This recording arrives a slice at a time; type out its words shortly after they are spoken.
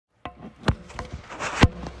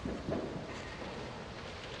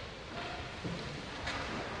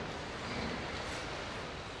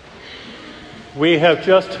We have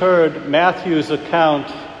just heard Matthew's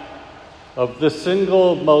account of the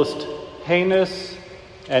single most heinous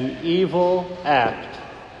and evil act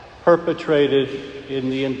perpetrated in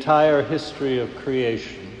the entire history of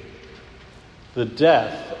creation, the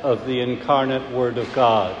death of the incarnate Word of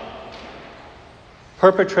God,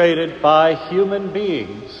 perpetrated by human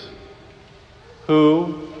beings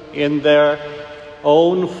who, in their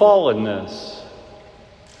own fallenness,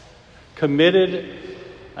 committed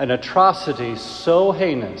an atrocity so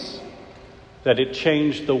heinous that it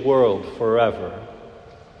changed the world forever.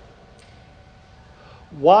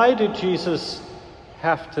 Why did Jesus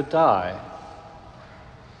have to die?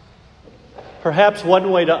 Perhaps one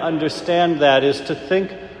way to understand that is to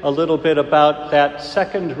think a little bit about that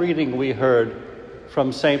second reading we heard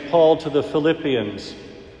from St. Paul to the Philippians.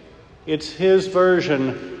 It's his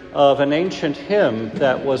version of an ancient hymn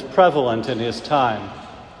that was prevalent in his time.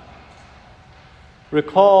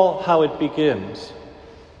 Recall how it begins.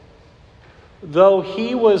 Though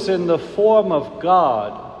he was in the form of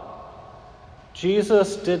God,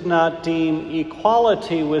 Jesus did not deem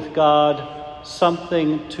equality with God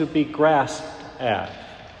something to be grasped at.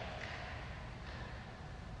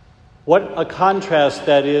 What a contrast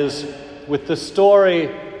that is with the story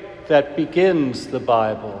that begins the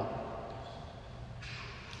Bible.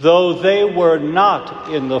 Though they were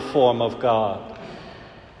not in the form of God,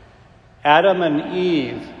 Adam and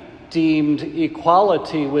Eve deemed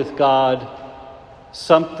equality with God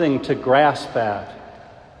something to grasp at.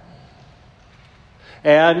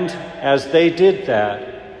 And as they did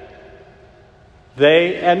that,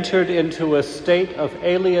 they entered into a state of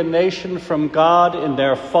alienation from God in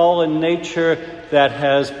their fallen nature that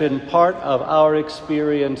has been part of our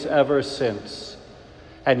experience ever since.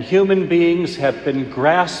 And human beings have been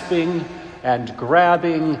grasping and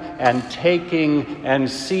grabbing and taking and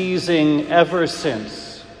seizing ever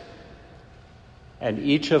since. And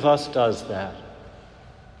each of us does that.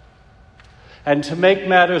 And to make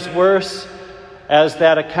matters worse, as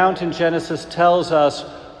that account in Genesis tells us,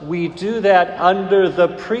 we do that under the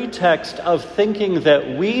pretext of thinking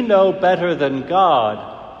that we know better than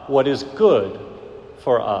God what is good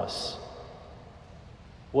for us,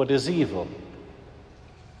 what is evil.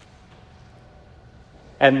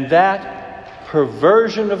 And that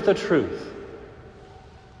perversion of the truth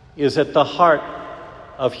is at the heart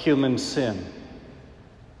of human sin.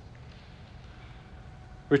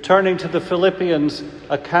 Returning to the Philippians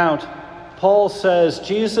account, Paul says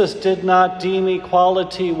Jesus did not deem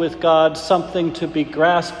equality with God something to be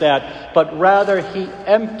grasped at, but rather he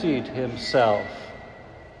emptied himself,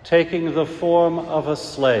 taking the form of a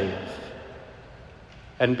slave.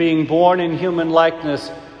 And being born in human likeness,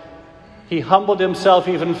 he humbled himself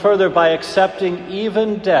even further by accepting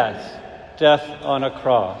even death on a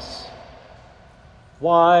cross.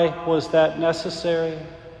 Why was that necessary?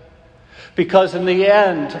 Because in the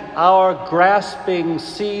end, our grasping,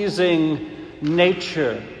 seizing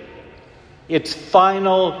nature, its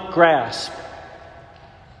final grasp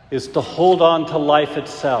is to hold on to life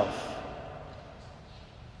itself.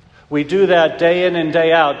 We do that day in and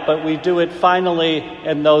day out, but we do it finally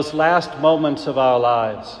in those last moments of our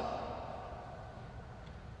lives.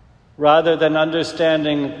 Rather than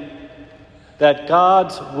understanding that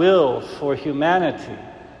God's will for humanity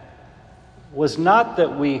was not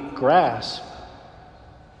that we grasp,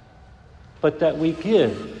 but that we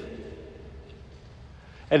give.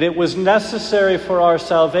 And it was necessary for our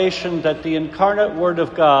salvation that the incarnate Word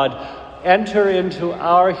of God enter into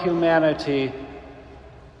our humanity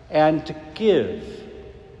and to give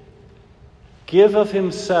of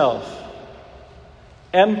himself,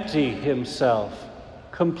 empty himself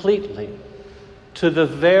completely to the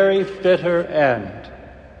very bitter end,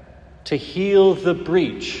 to heal the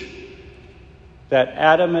breach that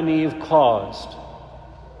Adam and Eve caused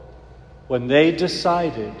when they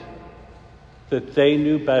decided that they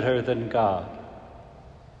knew better than God.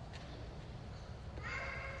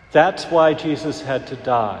 That's why Jesus had to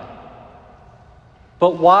die.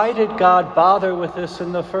 But why did God bother with this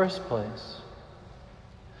in the first place?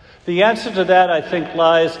 The answer to that, I think,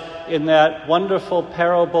 lies in that wonderful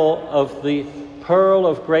parable of the pearl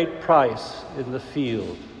of great price in the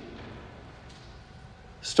field.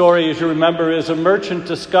 The story, as you remember, is a merchant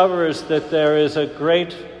discovers that there is a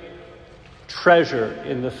great treasure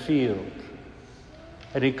in the field.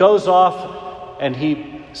 And he goes off and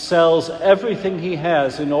he sells everything he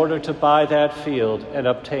has in order to buy that field and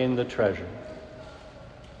obtain the treasure.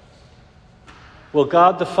 Well,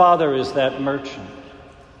 God the Father is that merchant.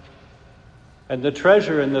 And the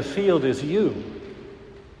treasure in the field is you.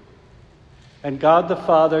 And God the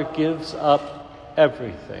Father gives up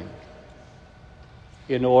everything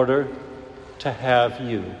in order to have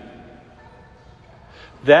you.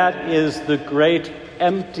 That is the great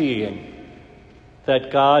emptying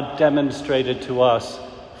that God demonstrated to us,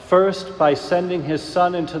 first by sending his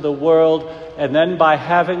Son into the world, and then by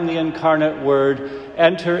having the incarnate Word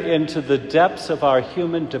enter into the depths of our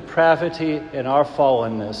human depravity and our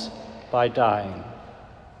fallenness by dying.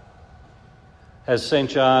 As St.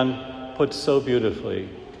 John puts so beautifully,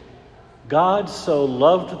 God so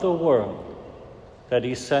loved the world that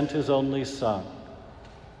he sent his only Son.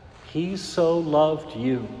 He so loved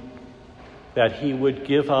you that he would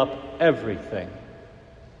give up everything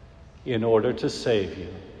in order to save you.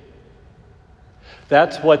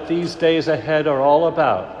 That's what these days ahead are all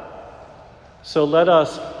about. So let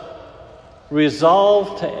us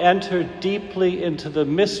resolve to enter deeply into the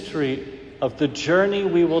mystery of the journey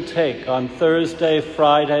we will take on Thursday,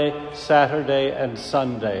 Friday, Saturday, and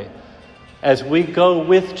Sunday, as we go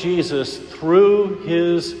with Jesus through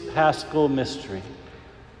his Paschal mystery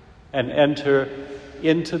and enter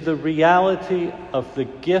into the reality of the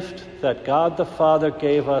gift that God the Father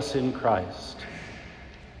gave us in Christ,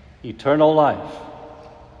 eternal life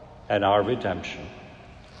and our redemption.